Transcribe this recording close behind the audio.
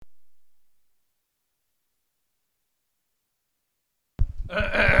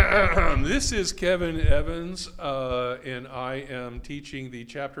This is Kevin Evans, and I am teaching the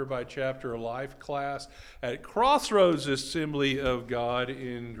Chapter by Chapter Life class at Crossroads Assembly of God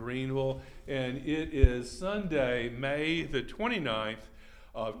in Greenville, and it is Sunday, May the 29th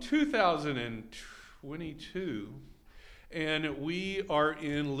of 2022, and we are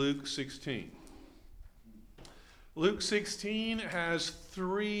in Luke 16. Luke 16 has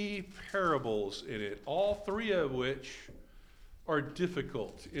three parables in it, all three of which are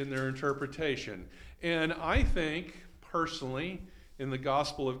difficult in their interpretation. And I think, personally, in the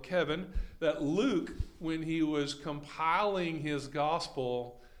Gospel of Kevin, that Luke, when he was compiling his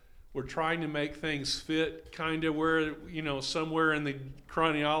Gospel, were trying to make things fit kind of where, somewhere in the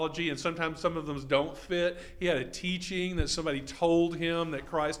chronology, and sometimes some of them don't fit. He had a teaching that somebody told him that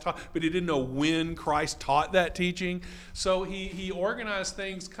Christ taught, but he didn't know when Christ taught that teaching. So he organized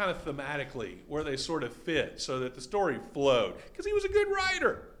things kind of thematically where they sort of fit so that the story flowed, because he was a good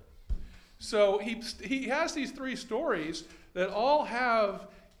writer. So he has these three stories that all have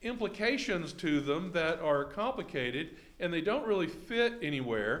implications to them that are complicated, and they don't really fit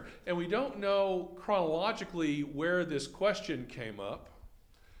anywhere, and we don't know chronologically where this question came up,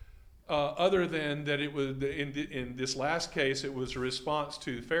 other than that it was, in this last case, it was a response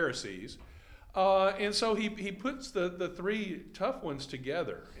to Pharisees. And so he puts the three tough ones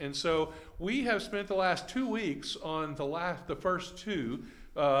together. And so we have spent the last 2 weeks on the first two,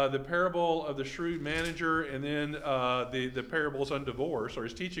 the parable of the shrewd manager, and then the parables on divorce, or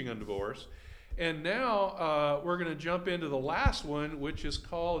his teaching on divorce. And now we're going to jump into the last one, which is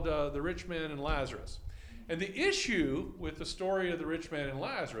called the rich man and Lazarus. And the issue with the story of the rich man and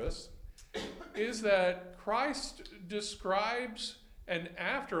Lazarus is that Christ describes an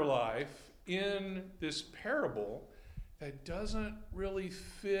afterlife in this parable that doesn't really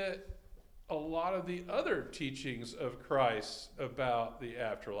fit a lot of the other teachings of Christ about the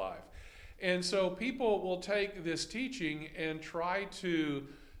afterlife. And so people will take this teaching and try to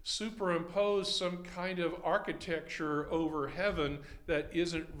superimpose some kind of architecture over heaven that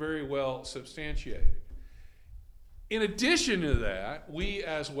isn't very well substantiated. In addition to that, we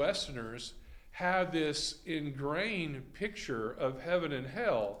as Westerners have this ingrained picture of heaven and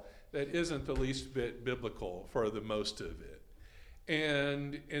hell that isn't the least bit biblical for the most of it.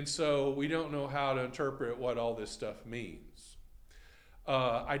 And so we don't know how to interpret what all this stuff means.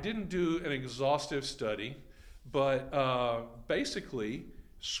 I didn't do an exhaustive study, but basically,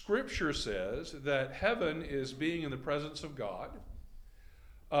 Scripture says that heaven is being in the presence of God.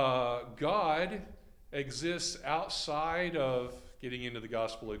 God exists outside of, getting into the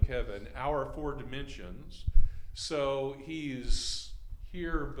Gospel of Kevin, our four dimensions. So he's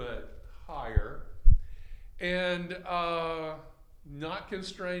here but higher. And not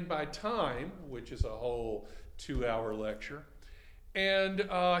constrained by time, which is a whole 2-hour lecture. And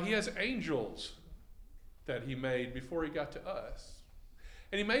he has angels that he made before he got to us.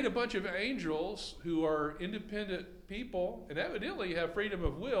 And he made a bunch of angels who are independent people and evidently have freedom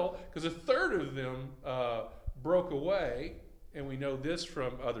of will, because a third of them broke away, and we know this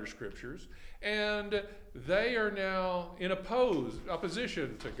from other scriptures. And they are now in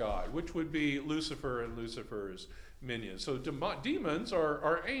opposition to God, which would be Lucifer and Lucifer's minions. So demons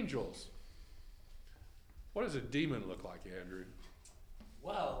are angels. What does a demon look like, Andrew?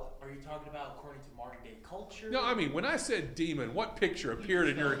 Well, are you talking about according to modern day culture? No, I mean, when I said demon, what picture appeared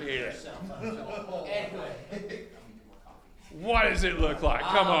in your head? Anyway. What does it look like?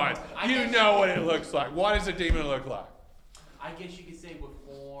 Come on. You know what it looks like. What does a demon look like? I guess you could say with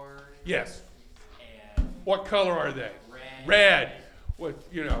horns. Yes. And what color are they? Red. What,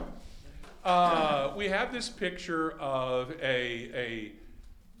 we have this picture of a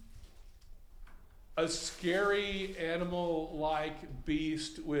scary animal-like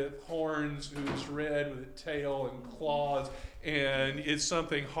beast with horns who's red with a tail and claws, and it's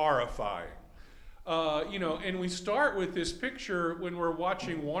something horrifying. And we start with this picture when we're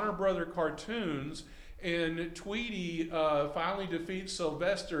watching Warner Brother cartoons, and Tweety finally defeats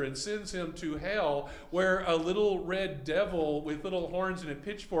Sylvester and sends him to hell, where a little red devil with little horns and a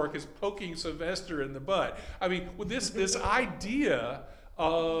pitchfork is poking Sylvester in the butt. I mean, this idea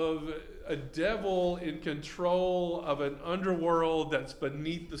of a devil in control of an underworld that's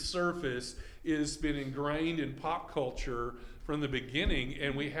beneath the surface has been ingrained in pop culture from the beginning,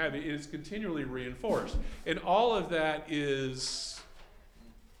 and it is continually reinforced. And all of that is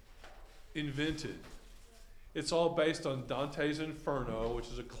invented. It's all based on Dante's Inferno, which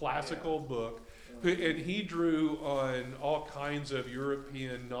is a classical book. And he drew on all kinds of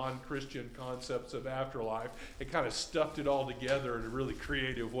European non-Christian concepts of afterlife and kind of stuffed it all together in a really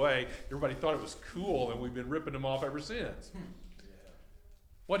creative way. Everybody thought it was cool, and we've been ripping them off ever since.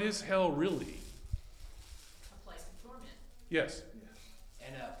 What is hell really? A place of torment. Yes.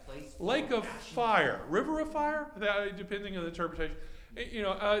 And a place. Lake full of ashen fire, river of fire, that, depending on the interpretation.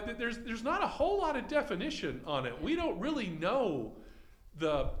 There's not a whole lot of definition on it. We don't really know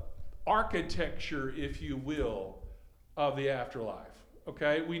the architecture, if you will, of the afterlife.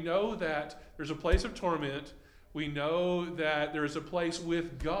 Okay, we know that there's a place of torment. We know that there's a place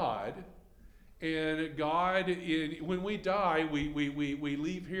with God, and God, when we die, we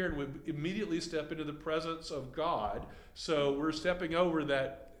leave here and we immediately step into the presence of God. So we're stepping over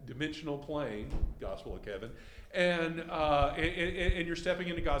that dimensional plane, Gospel of Kevin, and you're stepping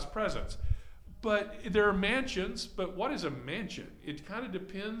into God's presence. But there are mansions, but what is a mansion? It kind of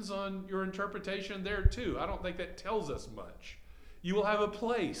depends on your interpretation there too. I don't think that tells us much. You will have a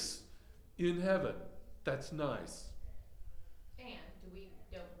place in heaven. That's nice. And we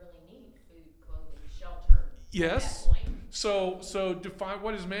don't really need food, clothing, shelter. Yes. At that point. So define,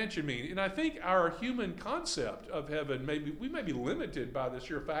 what does mansion mean? And I think our human concept of heaven, we may be limited by the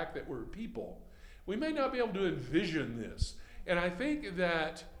sheer fact that we're people. We may not be able to envision this. And I think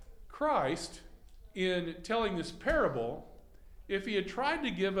that Christ, in telling this parable, if he had tried to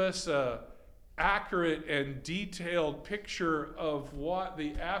give us a accurate and detailed picture of what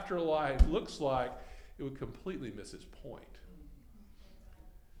the afterlife looks like, it would completely miss its point.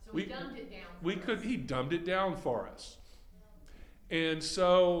 So we dumbed it down. He dumbed it down for us. And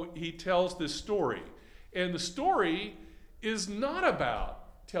so he tells this story. And the story is not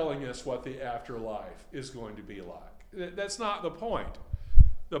about telling us what the afterlife is going to be like. That's not the point.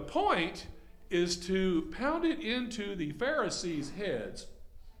 The point is to pound it into the Pharisees' heads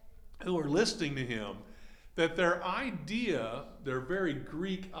who are listening to him that their idea, their very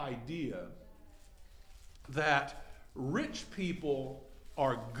Greek idea, that rich people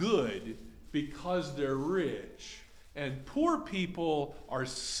are good because they're rich, and poor people are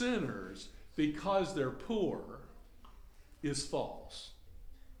sinners because they're poor, is false.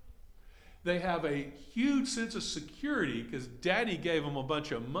 They have a huge sense of security because daddy gave them a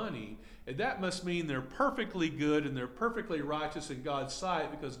bunch of money, and that must mean they're perfectly good and they're perfectly righteous in God's sight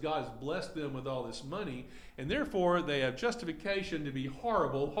because God has blessed them with all this money, and therefore they have justification to be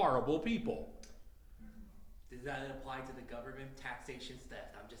horrible, horrible people. Does that apply to the government taxation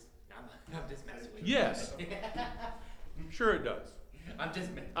theft? I'm just messing with you. Yes. Sure it does. I'm just.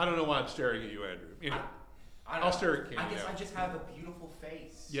 I don't know why I'm staring at you, Andrew. Anyway, I'll stare at Kenny I guess now. I just have a beautiful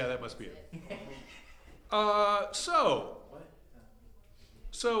face. Yeah, that must be it. What?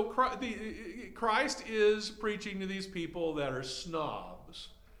 So Christ is preaching to these people that are snobs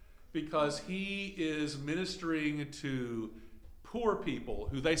because he is ministering to poor people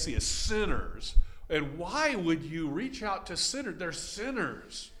who they see as sinners. And why would you reach out to sinners? They're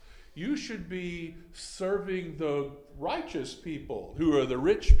sinners. You should be serving the righteous people who are the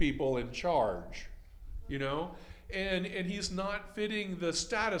rich people in charge, you know? And he's not fitting the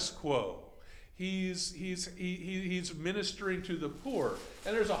status quo. He's ministering to the poor.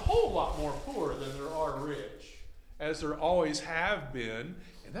 And there's a whole lot more poor than there are rich, as there always have been.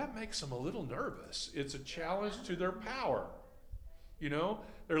 And that makes them a little nervous. It's a challenge to their power. You know,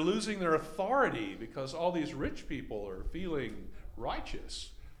 they're losing their authority because all these rich people are feeling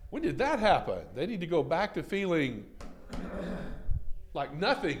righteous. When did that happen? They need to go back to feeling like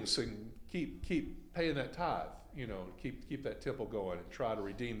nothings and keep paying that tithe. You know, keep that temple going and try to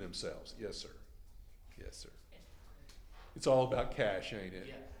redeem themselves. Yes, sir. Yes, sir. It's all about cash, ain't it?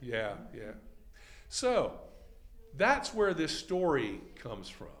 Yeah. Yeah. So, that's where this story comes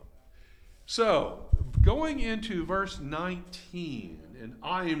from. So, going into verse 19, and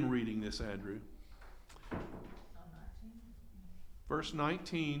I am reading this, Andrew. Verse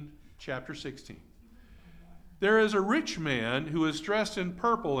 19, chapter 16. There is a rich man who is dressed in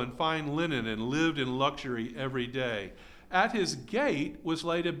purple and fine linen and lived in luxury every day. At his gate was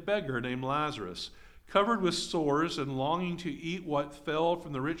laid a beggar named Lazarus, covered with sores and longing to eat what fell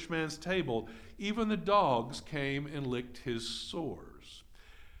from the rich man's table. Even the dogs came and licked his sores.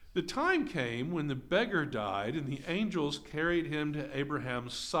 The time came when the beggar died, and the angels carried him to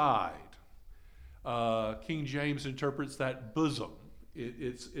Abraham's side. King James interprets that bosom.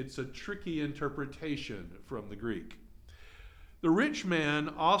 It's a tricky interpretation from the Greek. The rich man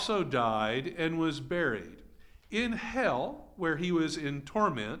also died and was buried. In hell, where he was in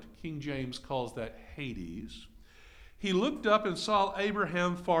torment, King James calls that Hades, he looked up and saw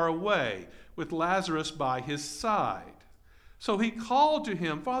Abraham far away, with Lazarus by his side. So he called to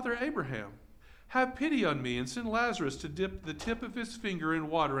him, Father Abraham, have pity on me and send Lazarus to dip the tip of his finger in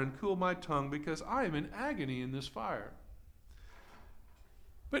water and cool my tongue, because I am in agony in this fire.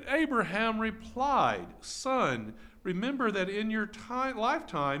 But Abraham replied, Son, remember that in your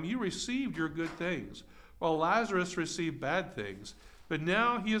lifetime you received your good things, while Lazarus received bad things. But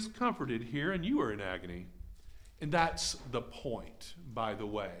now he is comforted here, and you are in agony. And that's the point, by the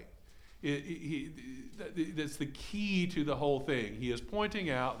way. That's the key to the whole thing. He is pointing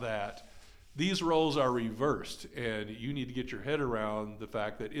out that these roles are reversed, and you need to get your head around the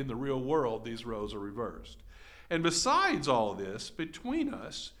fact that in the real world, these roles are reversed. And besides all this, between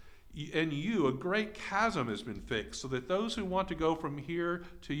us and you, a great chasm has been fixed, so that those who want to go from here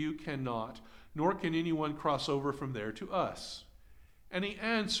to you cannot, nor can anyone cross over from there to us. And he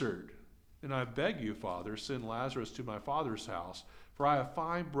answered, And I beg you, Father, send Lazarus to my father's house, for I have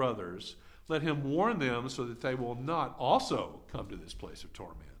 5 brothers. Let him warn them so that they will not also come to this place of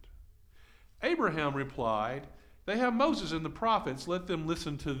torment. Abraham replied, They have Moses and the prophets. Let them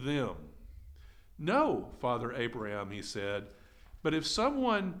listen to them. No, Father Abraham, he said, but if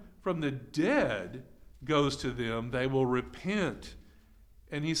someone from the dead goes to them, they will repent.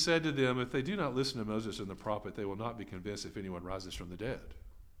 And he said to them, If they do not listen to Moses and the prophet, they will not be convinced if anyone rises from the dead.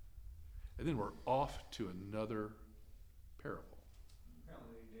 And then we're off to another parable.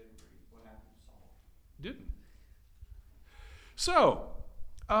 Apparently they didn't read what happened to Saul. Didn't. So,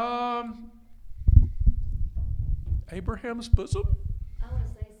 Abraham's bosom? I want to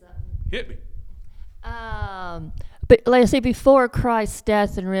say something. Hit me. But like I say, before Christ's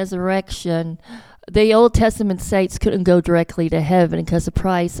death and resurrection, the Old Testament saints couldn't go directly to heaven because the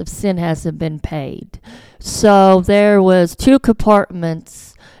price of sin hasn't been paid. So there was 2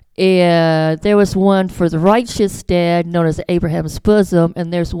 compartments. There was one for the righteous dead, known as Abraham's bosom,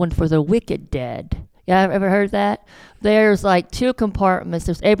 and there's one for the wicked dead. Yeah, ever heard that? There's like 2 compartments.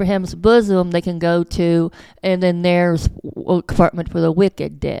 There's Abraham's bosom they can go to, and then there's a compartment for the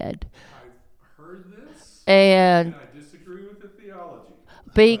wicked dead. I've heard this, And I disagree with the theology.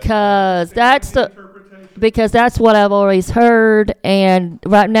 because Interpretation. that's what I've always heard, and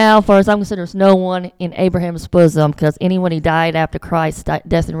right now, as far as I'm concerned, there's no one in Abraham's bosom, because anyone who died after Christ's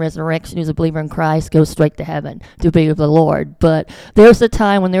death and resurrection, who's a believer in Christ, goes straight to heaven to be with the Lord. But there's a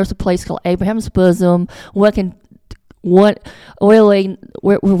time when there's a place called Abraham's bosom. Really,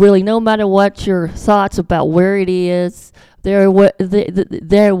 no matter what your thoughts about where it is, there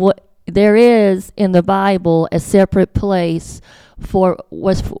is in the Bible a separate place for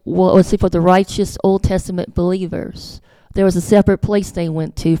the righteous Old Testament believers. There was a separate place they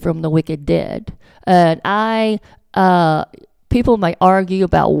went to from the wicked dead. And people might argue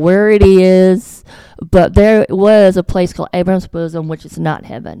about where it is, but there was a place called Abraham's bosom, which is not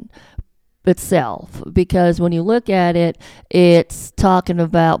heaven itself, because when you look at it, it's talking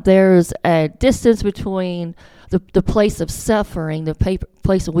about there's a distance between the place of suffering, the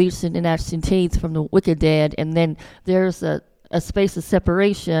place of weakness and gnashing teeth from the wicked dead, and then there's a space of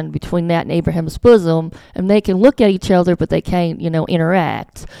separation between that and Abraham's bosom, and they can look at each other, but they can't,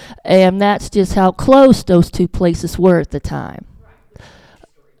 interact. And that's just how close those 2 places were at the time.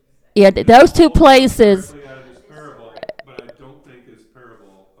 Yeah, those 2 places. Out of this parable, but I don't think this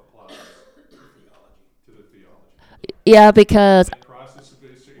parable applies to the theology. Yeah, because Christ is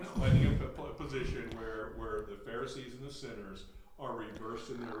explaining a position where the Pharisees and the sinners are reversed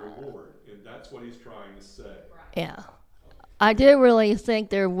in their reward, and that's what he's trying to say. yeah. I do really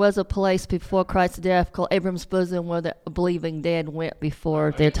think there was a place before Christ's death called Abraham's bosom where the believing dead went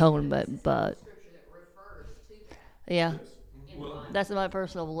before the atonement, but Scripture that refers to that yeah, in the Well, Bible. that's my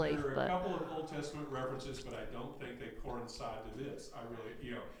personal belief. There are a But couple of Old Testament references, but I don't think they coincide to this. I really,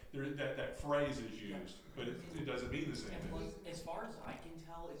 that phrase is used, but it doesn't mean the same And thing. as far as I can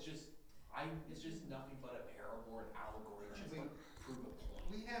tell, it's just nothing but a parable or an allegory, just to prove a point.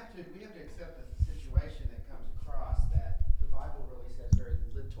 We have to accept the situation that comes across that the Bible really says very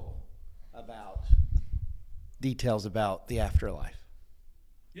little about details about the afterlife.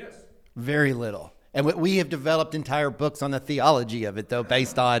 Yes. Very little. And we have developed entire books on the theology of it, though,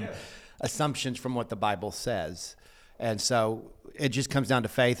 based on assumptions from what the Bible says. And so it just comes down to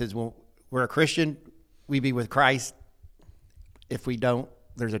faith. Is when we're a Christian, we be with Christ. If we don't,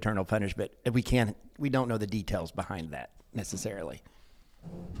 there's eternal punishment. And we don't know the details behind that necessarily.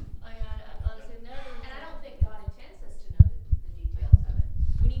 And I don't think God intends us to know the details of it.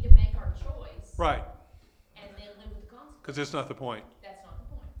 We need to make our choice. Right, And then live with the consequences. because it's not the point. That's not the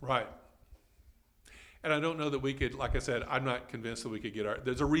point. Right. And I don't know that we could, like I said, I'm not convinced that we could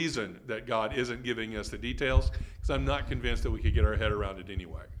there's a reason that God isn't giving us the details, because I'm not convinced that we could get our head around it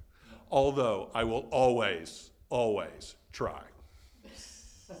anyway. Although I will always try.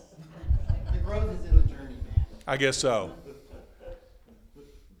 The growth is in the journey, man. I guess so.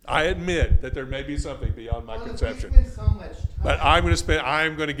 I admit that there may be something beyond my Well, conception. We spend so much time. But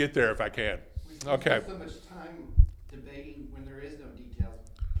I'm going to get there if I can. We Okay. spend so much time debating when there is no details.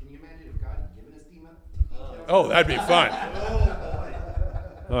 Can you imagine if God had given us details? Oh, that'd be fun.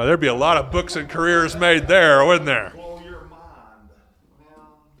 Oh, boy. There'd be a lot of books and careers made there, wouldn't there? Blow your mind.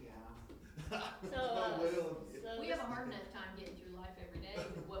 Well, yeah. So we have a hard enough time getting through life every day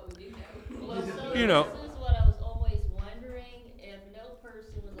with what we do know. Well, so You know. this is what I was always wondering. If no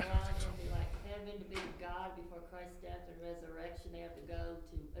person was allowed into like heaven to be with God before Christ's death and resurrection, they have to go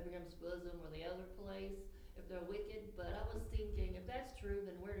to Abraham's bosom or the other place if they're wicked. But I was thinking, if that's true,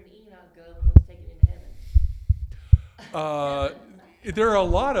 then where did Enoch go when he was taken into heaven? There are a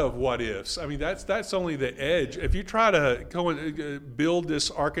lot of what ifs. I mean, that's only the edge. If you try to go and build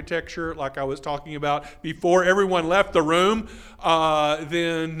this architecture like I was talking about before everyone left the room,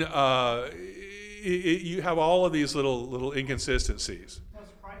 then you have all of these little inconsistencies. Because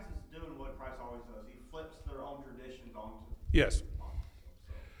Christ is doing what Christ always does. He flips their own traditions onto. Yes. So.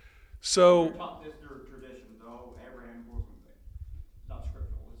 So, We're taught this through tradition, though Abraham wasn't not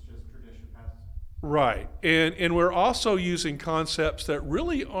scriptural. It's just tradition passes. right. And we're also using concepts that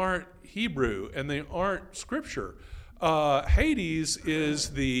really aren't Hebrew and they aren't scripture. Hades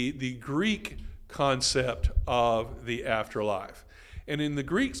is the Greek concept of the afterlife. And in the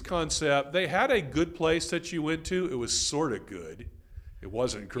Greeks' concept, they had a good place that you went to. It was sort of good. It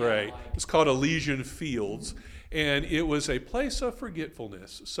wasn't great. It was called Elysian Fields. And it was a place of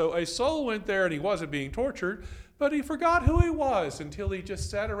forgetfulness. So a soul went there and he wasn't being tortured, but he forgot who he was until he just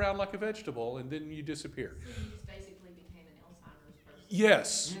sat around like a vegetable and then you disappear. So you just basically became an Alzheimer's person.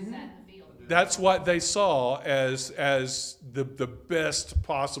 Yes. Sat in the field. That's what they saw as the best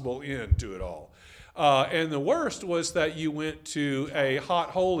possible end to it all. And the worst was that you went to a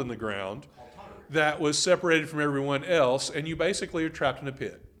hot hole in the ground that was separated from everyone else, and you basically are trapped in a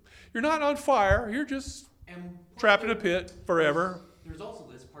pit. You're not on fire, you're just And trapped in a pit forever. There's also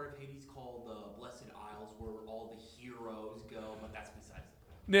this part of Hades called the Blessed Isles, where all the heroes go, but that's besides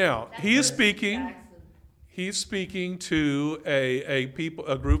the point. Now, That's he is Percy speaking. Jackson. He's speaking to a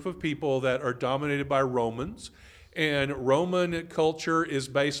group of people that are dominated by Romans, and Roman culture is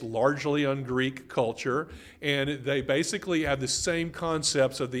based largely on Greek culture, and they basically have the same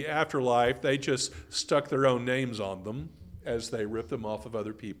concepts of the afterlife. They just stuck their own names on them as they ripped them off of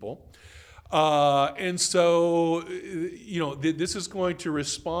other people. And so, this is going to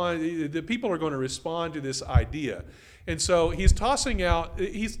respond. The people are going to respond to this idea. And so he's tossing out,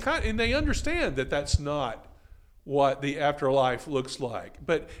 and they understand that that's not what the afterlife looks like.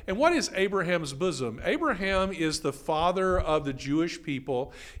 And what is Abraham's bosom? Abraham is the father of the Jewish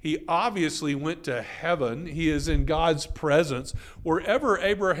people. He obviously went to heaven. He is in God's presence. Wherever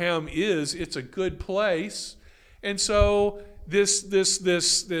Abraham is, it's a good place. And so this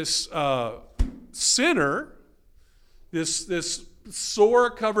sinner, this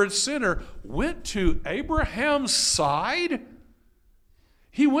sore-covered sinner, went to Abraham's side.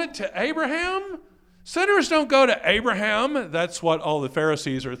 He went to Abraham. Sinners don't go to Abraham. That's what all the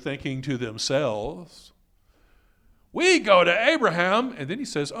Pharisees are thinking to themselves. We go to Abraham. And then he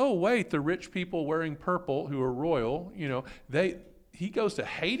says, oh, wait, the rich people wearing purple who are royal, he goes to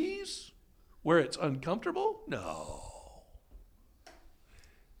Hades where it's uncomfortable? No.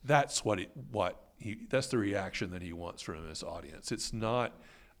 That's that's the reaction that he wants from his audience. It's not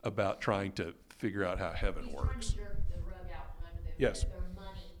about trying to figure out how heaven He's works. trying to jerk the rug out from under them. Yes. That their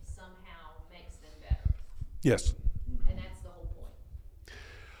money somehow makes them better. Yes. And that's the whole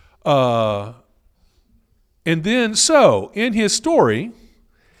point. And then, so, in his story,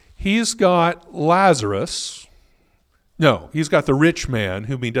 he's got Lazarus. No, he's got the rich man,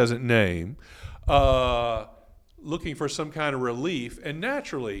 whom he doesn't name, looking for some kind of relief. And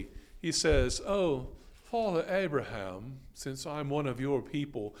naturally, he says, oh, Father Abraham, since I'm one of your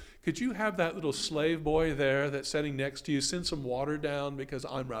people, could you have that little slave boy there that's sitting next to you send some water down because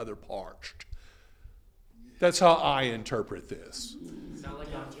I'm rather parched? That's how I interpret this. Sound like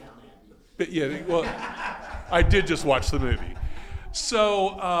I'm down. But yeah, well, I did just watch the movie.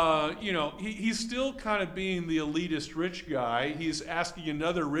 So, he's still kind of being the elitist rich guy. He's asking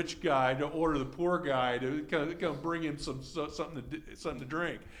another rich guy to order the poor guy to come bring him something to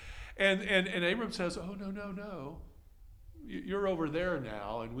drink. And Abram says, oh, no. You're over there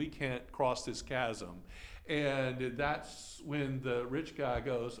now, and we can't cross this chasm. And that's when the rich guy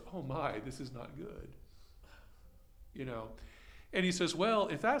goes, oh, my, this is not good. And he says, well,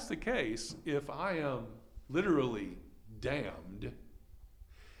 if that's the case, if I am literally damned,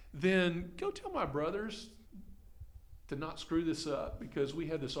 then go tell my brothers to not screw this up because we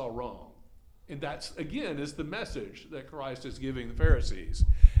had this all wrong. And that's, again, is the message that Christ is giving the Pharisees.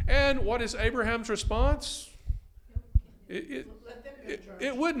 And what is Abraham's response? It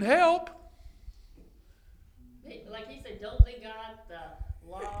wouldn't help. Like he said, don't they got the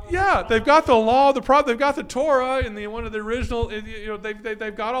law? Yeah, they've got the law, they've got the Torah, and one of the original.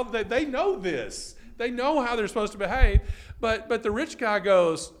 They've got all. They know this. They know how they're supposed to behave. But the rich guy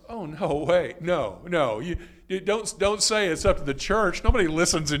goes, oh no, wait, no, you don't say it's up to the church. Nobody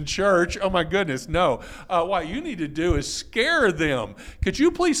listens in church. Oh my goodness, no. What you need to do is scare them. Could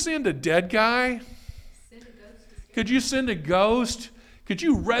you please send a dead guy? Send a ghost to scare Could you send a ghost? Could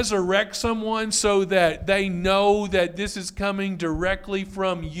you resurrect someone so that they know that this is coming directly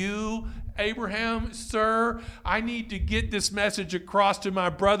from you, Abraham, sir? I need to get this message across to my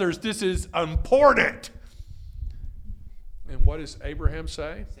brothers. This is important. And what does Abraham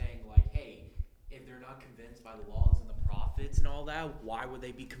say? Saying like, hey, if they're not convinced by the laws and the prophets and all that, why would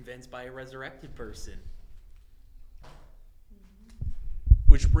they be convinced by a resurrected person?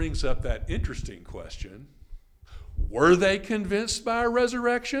 Which brings up that interesting question. Were they convinced by a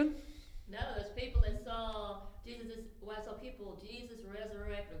resurrection? No, there's people that saw Jesus. Well, I saw people. Jesus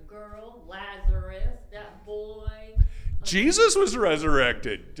resurrected a girl, Lazarus, that boy. Jesus was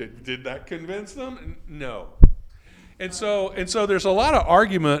resurrected. Did that convince them? No. And so there's a lot of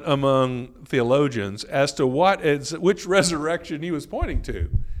argument among theologians as to which resurrection he was pointing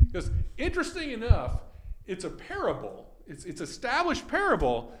to. Because interesting enough, it's a parable. It's established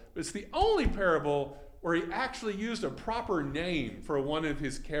parable, but it's the only parable where he actually used a proper name for one of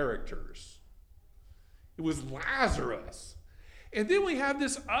his characters. It was Lazarus. And then we have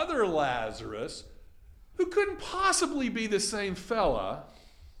this other Lazarus who couldn't possibly be the same fella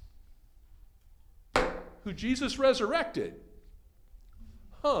who Jesus resurrected.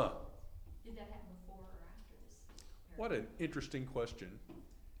 Huh. Did that happen before or after this? What an interesting question.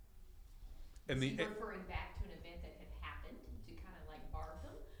 And Is he referring back to an event that had happened to kind of like bar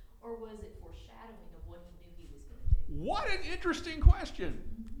him? Or was it foreshadowing of what he knew he was going to do? what an interesting question.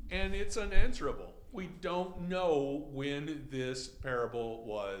 And it's unanswerable. We don't know when this parable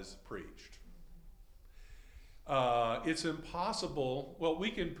was preached. It's impossible. Well, we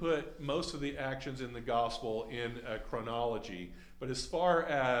can put most of the actions in the gospel in a chronology, but as far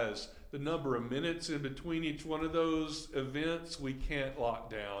as the number of minutes in between each one of those events, we can't lock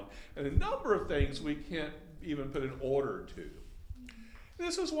down. And a number of things we can't even put an order to.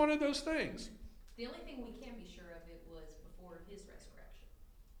 This is one of those things. The only thing we can be sure of it was before his resurrection.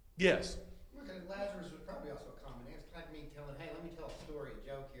 Yes. Okay, Lazarus was probably also a common name. It's like me telling, hey, let me tell a story, a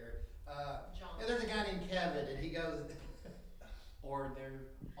joke here. John. Yeah, there's a guy named Kevin, and he goes, Or they're,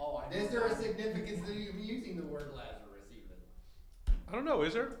 oh, I know. is there a significance to you using the word Lazarus even? I don't know,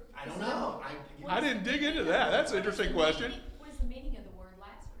 is there? I don't know. I didn't dig into that. That's an interesting question. What is the meaning of the word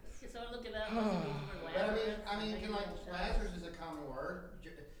Lazarus? So look it up. But I mean, can like Lazarus is a common word.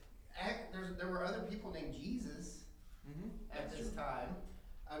 There were other people named Jesus at this time.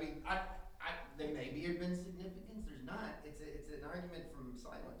 I mean, there maybe had been significance. There's not. It's an argument from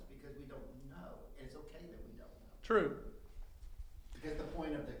silence because we don't know, and it's okay that we don't know. True. Because the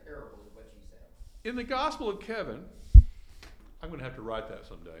point of the parable is what you said. In the Gospel of Kevin, I'm going to have to write that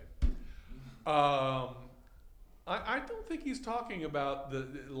someday. I don't think he's talking about the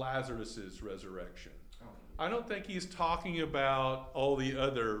Lazarus's resurrection. I don't think he's talking about all the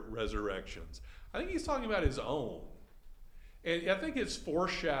other resurrections. I think he's talking about his own. And I think it's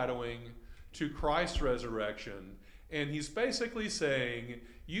foreshadowing to Christ's resurrection. And he's basically saying,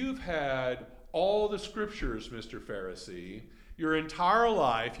 you've had all the scriptures, Mr. Pharisee. Your entire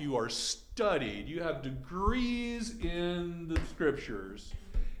life you are studied. You have degrees in the scriptures.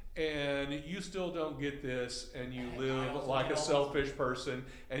 And you still don't get this, and you live like a selfish person,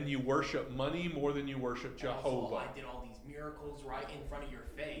 and you worship money more than you worship Jehovah. I did all these miracles right in front of your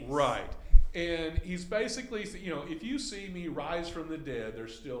face. Right. And he's basically, if you see me rise from the dead, they're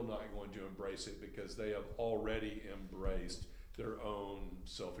still not going to embrace it because they have already embraced their own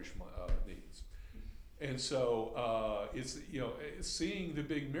selfish needs. And so it's, seeing the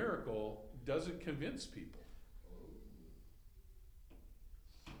big miracle doesn't convince people.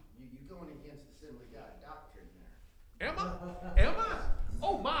 You're going against the Assembly of God doctrine there. Am I?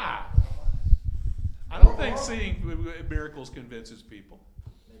 Oh my! I don't think seeing miracles convinces people.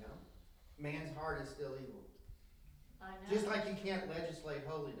 You know, man's heart is still evil. I know. Just like you can't legislate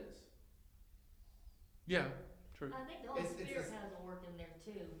holiness. Yeah, true. I think the Holy It's Spirit a- has a work in there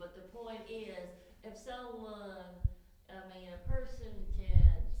too, but the point is, if someone, a person can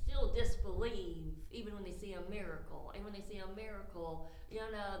still disbelieve even when they see a miracle. And when they see a miracle,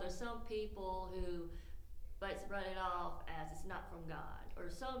 there's some people who might write it off as it's not from God. Or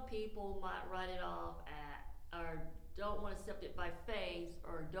some people might write it off or don't want to accept it by faith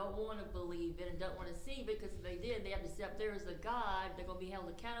or don't want to believe it and don't want to see, because if they did, they have to accept there is a God they're going to be held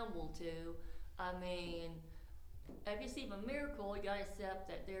accountable to. I mean, if you see a miracle, you got to accept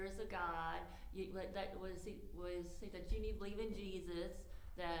that there is a God. That you need to believe in Jesus,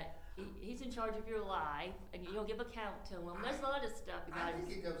 that he's in charge of your life, and you don't give account to him. There's a lot of stuff you got to. I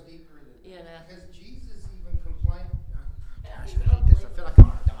think it goes deeper than that. You know. Because Jesus even complained. Gosh, I I hate this. I feel like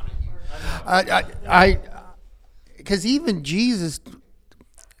I'm Donahue. Because even Jesus,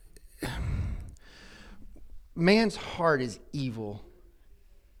 man's heart is evil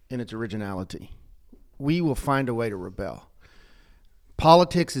in its originality. We will find a way to rebel.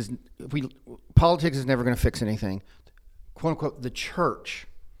 Politics is never going to fix anything. "Quote unquote," the church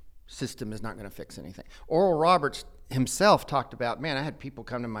system is not going to fix anything. Oral Roberts himself talked about, man, I had people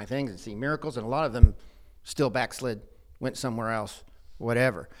come to my things and see miracles, and a lot of them still backslid, went somewhere else,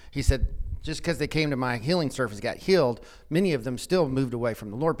 whatever. He said, just because they came to my healing service, got healed, many of them still moved away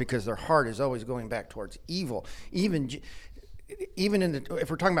from the Lord because their heart is always going back towards evil. Even if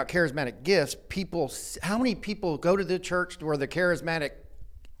we're talking about charismatic gifts, how many people go to the church where the charismatic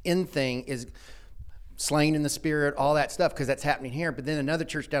end thing is slain in the spirit, all that stuff, because that's happening here. But then another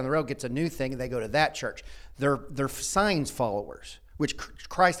church down the road gets a new thing, and they go to that church. They're signs followers, which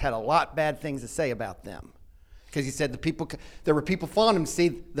Christ had a lot bad things to say about them. Because he said there were people following him to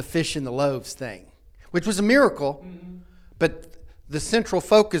see the fish and the loaves thing, which was a miracle, but the central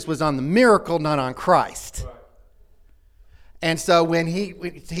focus was on the miracle, not on Christ. Right. And so when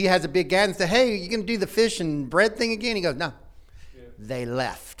he has a big gathering and says, "Hey, you going to do the fish and bread thing again?" He goes, "No." Yeah. They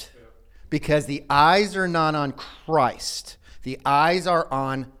left. Yeah. Because the eyes are not on Christ. The eyes are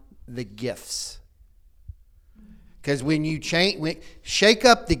on the gifts. Because when you shake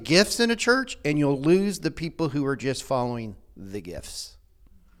up the gifts in a church, and you'll lose the people who are just following the gifts.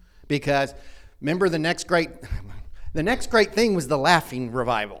 Because remember, the next great thing was the laughing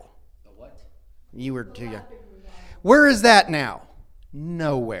revival. The what? You were too young. Where is that now?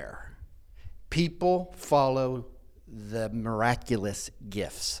 Nowhere. People follow the miraculous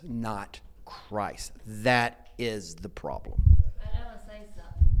gifts, not Christ. That is the problem. I want to say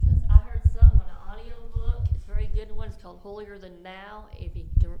something, because I heard something on an audio book. It's a very good one. It's called Holier Than Now. If you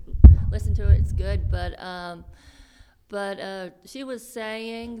can listen to it, it's good. But she was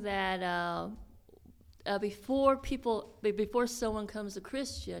saying that before someone becomes a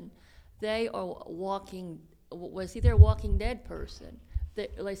Christian, they are they're a walking dead person.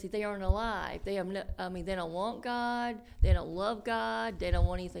 They aren't alive. They don't want God. They don't love God. They don't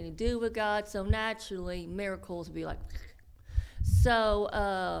want anything to do with God. So naturally, miracles will be like. So,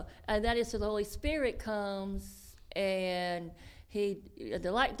 and that is so the Holy Spirit comes, and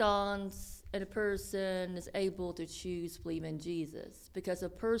the light dawns, and a person is able to choose to believe in Jesus. Because a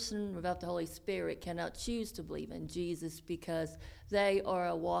person without the Holy Spirit cannot choose to believe in Jesus, because they are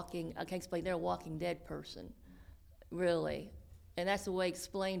they're a walking dead person, really. And that's the way he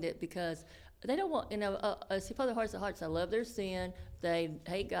explained it, because they don't want, see, part of their hearts of hearts, they love their sin, they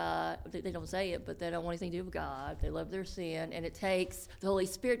hate God, they don't say it, but they don't want anything to do with God, they love their sin, and it takes the Holy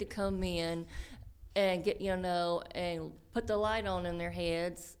Spirit to come in and get, and put the light on in their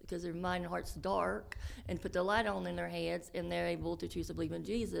heads, because their mind and heart's dark, and put the light on in their heads, and they're able to choose to believe in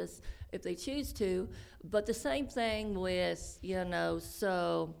Jesus if they choose to. But the same thing with,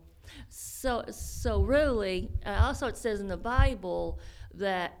 So really, also it says in the Bible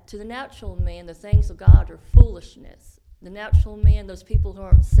that to the natural man, the things of God are foolishness. The natural man, those people who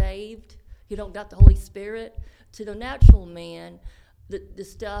aren't saved, who don't got the Holy Spirit, to the natural man, the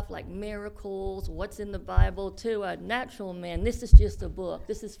stuff like miracles, what's in the Bible, to a natural man, this is just a book.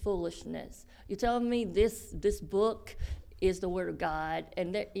 This is foolishness. You're telling me this book is the Word of God,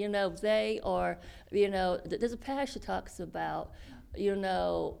 and that, they are, there's a passage that talks about,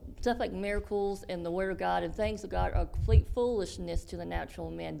 stuff like miracles and the Word of God and things of God are complete foolishness to the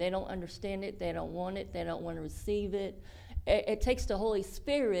natural man. They don't understand it. They don't want it. They don't want to receive it. It takes the Holy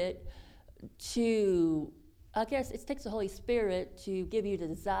Spirit to give you the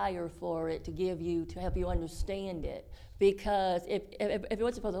desire for it, to help you understand it. Because if it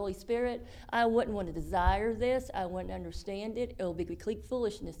wasn't for the Holy Spirit, I wouldn't want to desire this. I wouldn't understand it. It would be complete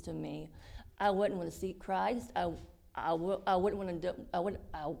foolishness to me. I wouldn't want to seek Christ. I wouldn't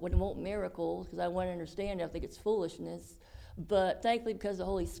want miracles, because I wouldn't understand it. I think it's foolishness. But thankfully, because of the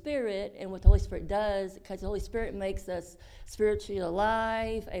Holy Spirit, and what the Holy Spirit does, because the Holy Spirit makes us spiritually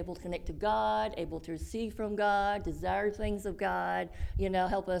alive, able to connect to God, able to receive from God, desire things of God,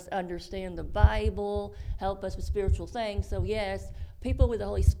 help us understand the Bible, help us with spiritual things. So yes, people with the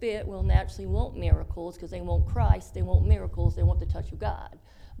Holy Spirit will naturally want miracles, because they want Christ, they want miracles, they want the touch of God.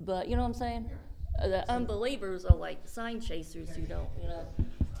 But you know what I'm saying? The unbelievers are like sign chasers who don't, you know.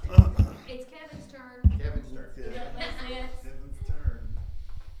 It's Kevin's turn. Kevin's turn. Does that make sense? Kevin's turn.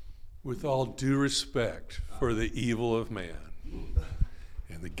 With all due respect for the evil of man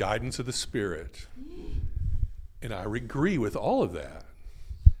and the guidance of the Spirit, and I agree with all of that,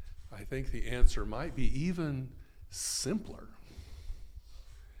 I think the answer might be even simpler.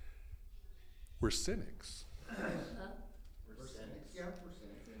 We're cynics. We're cynics. Yeah, we're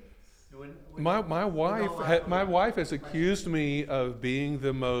cynics. My wife has accused me of being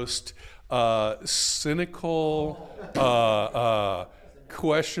the most cynical,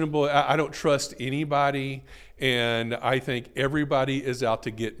 questionable. I don't trust anybody, and I think everybody is out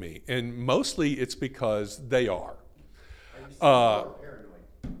to get me. And mostly it's because they are. I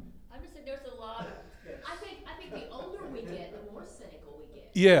just think there's a lot of. I think the older we get, the more cynical we get.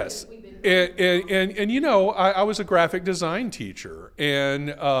 Yes. We've been And you know, I was a graphic design teacher,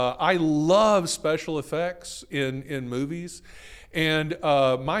 and I love special effects in movies. And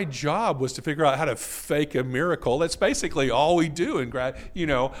my job was to figure out how to fake a miracle. That's basically all we do in you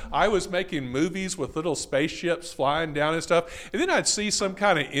know, I was making movies with little spaceships flying down and stuff. And then I'd see some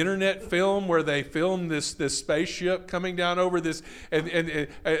kind of internet film where they filmed this spaceship coming down over this, and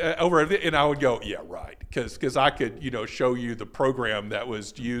I would go, yeah, right. Because I could, you know, show you the program that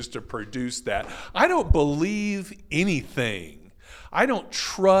was used to produce that. I don't believe anything. I don't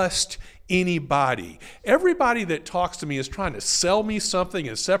trust anybody. Everybody that talks to me is trying to sell me something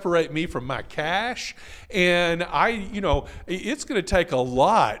and separate me from my cash. And it's going to take a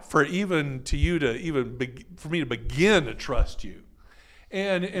lot for me to begin to trust you.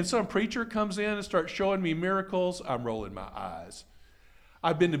 And some preacher comes in and starts showing me miracles. I'm rolling my eyes.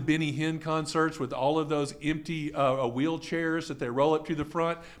 I've been to Benny Hinn concerts with all of those empty wheelchairs that they roll up to the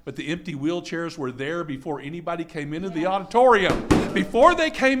front, but the empty wheelchairs were there before anybody came into the auditorium. Before they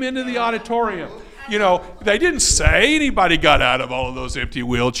came into the auditorium, you know, they didn't say anybody got out of all of those empty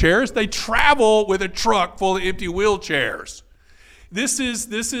wheelchairs. They travel with a truck full of empty wheelchairs. This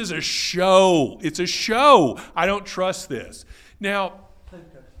is a show. It's a show. I don't trust this. Now,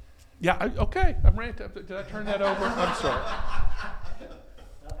 yeah, okay. I'm ranting. Did I turn that over? I'm sorry.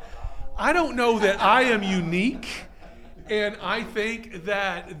 I don't know that I am unique, and I think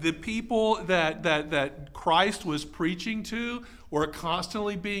that the people that Christ was preaching to were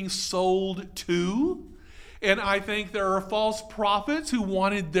constantly being sold to. And I think there are false prophets who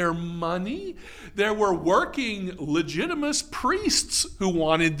wanted their money. There were working legitimate priests who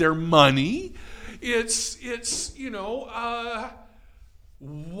wanted their money. It's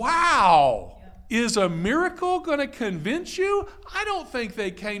wow. Is a miracle going to convince you? I don't think they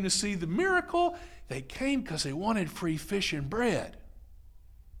came to see the miracle. They came because they wanted free fish and bread.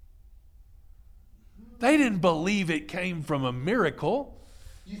 They didn't believe it came from a miracle.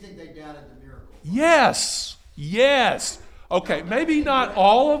 You think they doubted the miracle? Yes. Okay, maybe not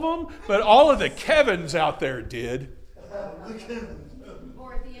all of them, but all of the Kevins out there did.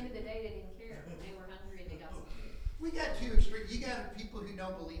 Or at the end of the day, they didn't care. They were hungry and they got some food. We got two extremes. You got people who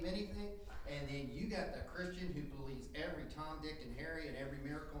don't believe anything, and then you got the Christian who believes every Tom, Dick, and Harry and every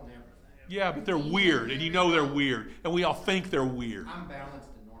miracle and everything. Yeah, but they're weird, and you know they're weird, and we all think they're weird. I'm balanced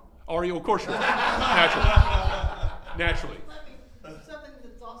and normal. Are you? Of course you are. Naturally. Something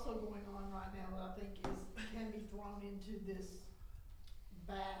that's also going on right now that I think can be thrown into this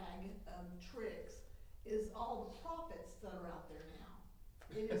bag of tricks is all the prophets that are out there now.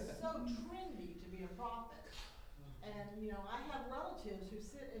 It is so trendy to be a prophet. And, you know, I have relatives who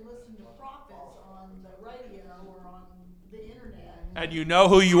sit and listen to prophets on the radio or on the internet. And you know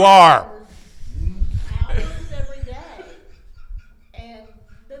who you are. Hours every day. And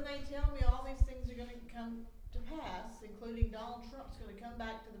then they tell me all these things are going to come to pass, including Donald Trump's going to come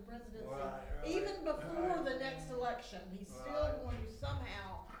back to the presidency. Even before the next election, he's still going to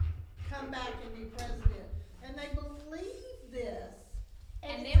somehow come back and be president. And they believe this.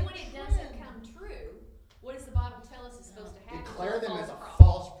 And it's then a when it doesn't trend. come true, what does the Bible tell us is supposed to happen? Declare them as a prophet.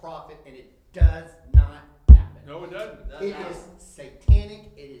 false prophet, and it does not happen. No, it doesn't. It is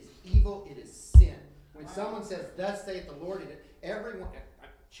satanic, it is evil, it is sin. When someone says, thus saith the Lord, everyone,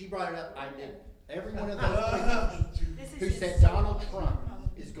 she brought it up, I did. Every one of those This is who just said so Donald Trump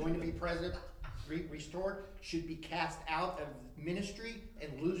is going to be president, restored, should be cast out of ministry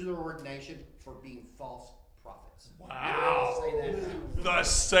and lose their ordination for being false prophets. Wow. Say that.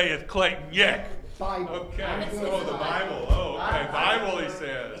 Thus saith Clayton Yick. Bible. Okay. I'm doing Oh, the Bible. Oh, okay. Bible, he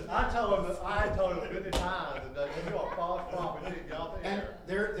says. I told him 50 times that you're a false prophet. Y'all think And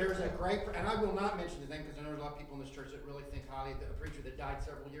there's a great, and I will not mention his name because I know there's a lot of people in this church that really think highly of a preacher that died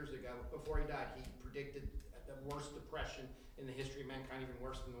several years ago. Before he died, he predicted the worst depression in the history of mankind, even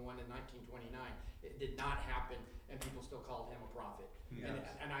worse than the one in 1929. It did not happen, and people still called him a prophet. Yes.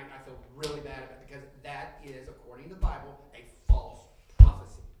 And I feel really bad about it, because that is, according to the Bible, a false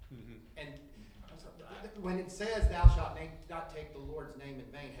prophecy. And when it says thou shalt not take the Lord's name in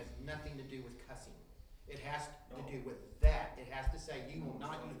vain, has nothing to do with cussing. It has to do with that. It has to say, you will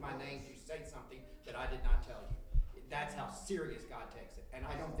not use my name to say something that I did not tell you. That's how serious God takes it. And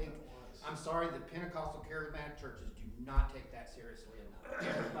I don't think, I'm sorry, the Pentecostal charismatic churches do not take that seriously enough.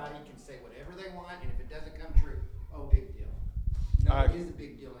 Everybody can say whatever they want, and if it doesn't come true, oh, big deal. No, it is a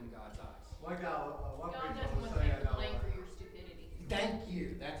big deal in God's eyes. One God preacher doesn't was want to saying, take the blame for your stupidity. Thank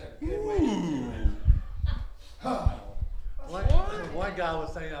you. That's a good way to do it. one guy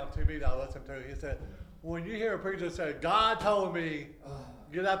was saying on TV that I listened to, he said, when you hear a preacher say, God told me,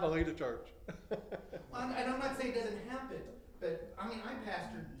 get up and leave the church. Well, and I'm not saying it doesn't happen, but I mean, I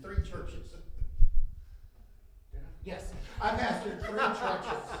pastored 3 churches. Yes, I pastored 3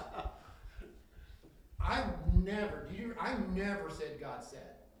 churches. I never said God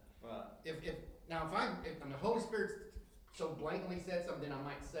said. If the Holy Spirit so blatantly said something, I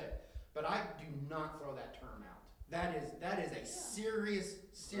might say it. But I do not throw that term out. That is a serious.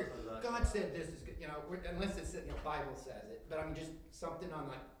 God said this is good, unless it's Bible says it. But I mean, just something on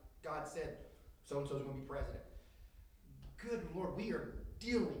like God said so and so is going to be president. Good Lord, we are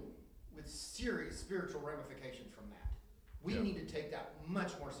dealing with serious spiritual ramifications from that. We need to take that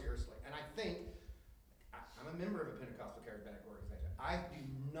much more seriously. And I think I'm a member of a Pentecostal charismatic organization.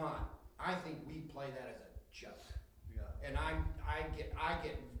 I think we play that as a joke. Yeah. And I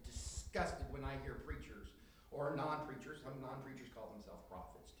get disgusted when I hear preachers or non-preachers, some non-preachers call themselves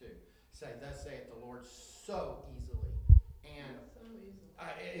prophets too, say, thus saith the Lord, so easily. And So easy.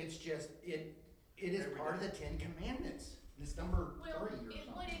 it's just, it is part of the 10 Commandments. It's number 3 or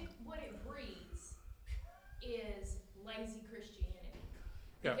something. What it breeds is lazy Christianity.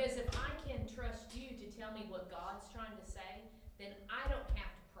 Yeah. Because if I can trust you to tell me what God's trying to say, then I don't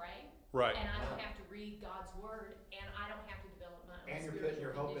have to pray. Right. And I don't have to read God's word, and I don't have to develop my own And you're spiritual putting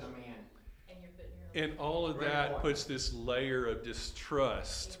your hope in a condition. man. And you're putting your hope And all of that puts this layer of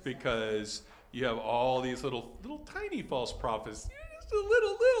distrust because you have all these little tiny false prophets, just a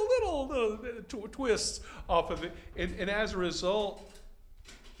little twists off of it, and as a result,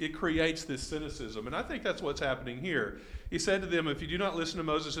 it creates this cynicism. And I think that's what's happening here. He said to them, if you do not listen to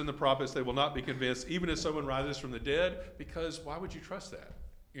Moses and the prophets, they will not be convinced, even if someone rises from the dead, because why would you trust that?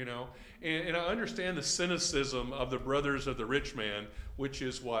 And I understand the cynicism of the brothers of the rich man, which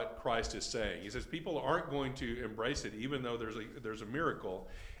is what Christ is saying. He says people aren't going to embrace it, even though there's a miracle.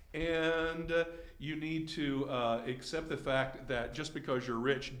 And you need to accept the fact that just because you're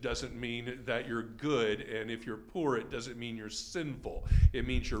rich doesn't mean that you're good, and if you're poor, it doesn't mean you're sinful. It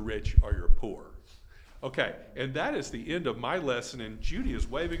means you're rich or you're poor. Okay, and that is the end of my lesson, and Judy is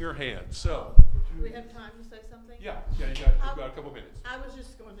waving her hand. So, Do we have time to say something? yeah, you got a couple minutes. I was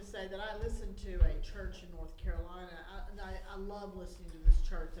just going to say that I listened to a church in North Carolina, and I love listening to this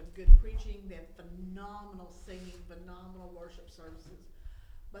church. They have good preaching, they have phenomenal singing, phenomenal worship services.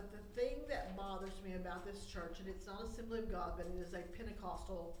 But the thing that bothers me about this church, and it's not Assembly of God, but it is a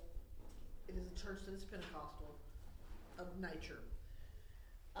church that is Pentecostal of nature,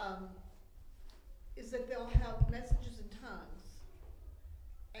 is that they'll have messages in tongues,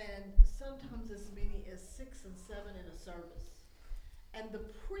 and sometimes as many as 6 and 7 in a service. And the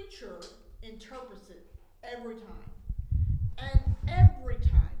preacher interprets it every time. And every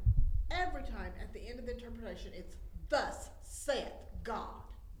time at the end of the interpretation, it's thus saith God.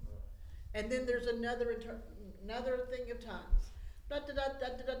 And then there's another thing of tongues. Da, da, da, da,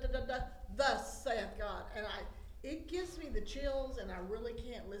 da, da, da, da, thus saith God. And it gives me the chills, and I really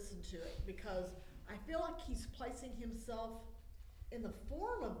can't listen to it because I feel like he's placing himself in the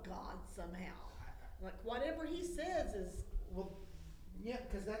form of God somehow. Like whatever he says is. Well, yeah,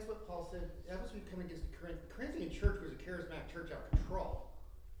 because that's what Paul said. That was what coming against the Corinthian church was a charismatic church out of control.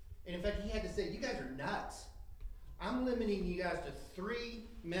 And in fact, he had to say, you guys are nuts. I'm limiting you guys to 3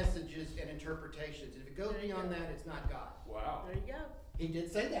 messages and interpretations. If it goes beyond that, it's not God. Wow. There you go. He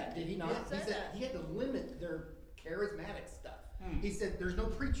did say that, did he not? He said that. He had to limit their charismatic stuff. He said there's no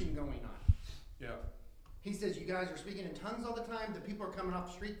preaching going on. Yeah. He says you guys are speaking in tongues all the time. The people are coming off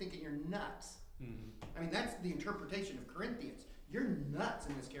the street thinking you're nuts. I mean, that's the interpretation of Corinthians. You're nuts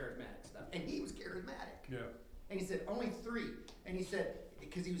in this charismatic stuff. And he was charismatic. Yeah. And he said only 3. And he said,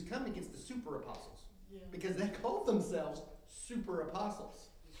 because he was coming against the super apostles. Yeah. Because they called themselves super apostles.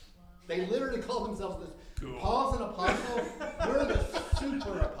 They literally called themselves this. Cool. Paul's an apostle. We're the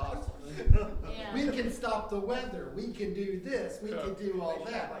super apostles. Yeah. We can stop the weather. We can do this. We can do all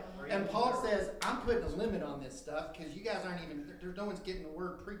that. And Paul says, I'm putting a limit on this stuff because you guys aren't even, no one's getting the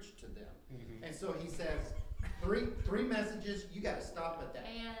word preached to them. And so he says, three messages, you got to stop at that.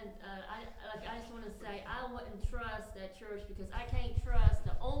 And I just want to say, I wouldn't trust that church because I can't trust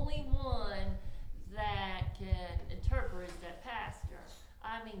the only one that can interpret is that pastor.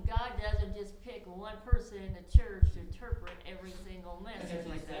 I mean, God doesn't just pick one person in the church to interpret every single message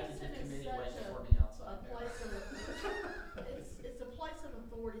like that. It's committee such waiting for a me outside. place of, it's a place of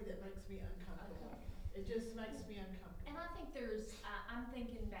authority that makes me uncomfortable. It just makes me uncomfortable. And I think there's, I'm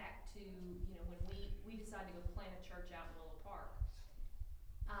thinking back to, you know, when we decided to go plant a church out in Willow Park.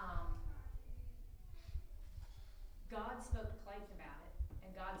 God spoke to Clayton about it,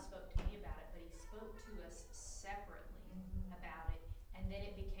 and God spoke to me about it, but he spoke to us separately about it, and then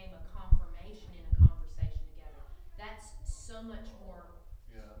it became a confirmation in a conversation together. That's so much more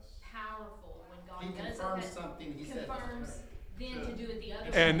powerful when God He does confirms it. something he said. Confirms then to do it the other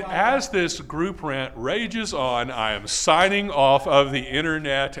And way. as this group rant rages on, I am signing off of the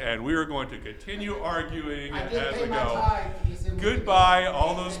internet, and we are going to continue arguing I did as pay we my go. tithe to the Assembly of God. Goodbye,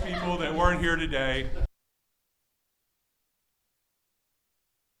 all those people that weren't here today.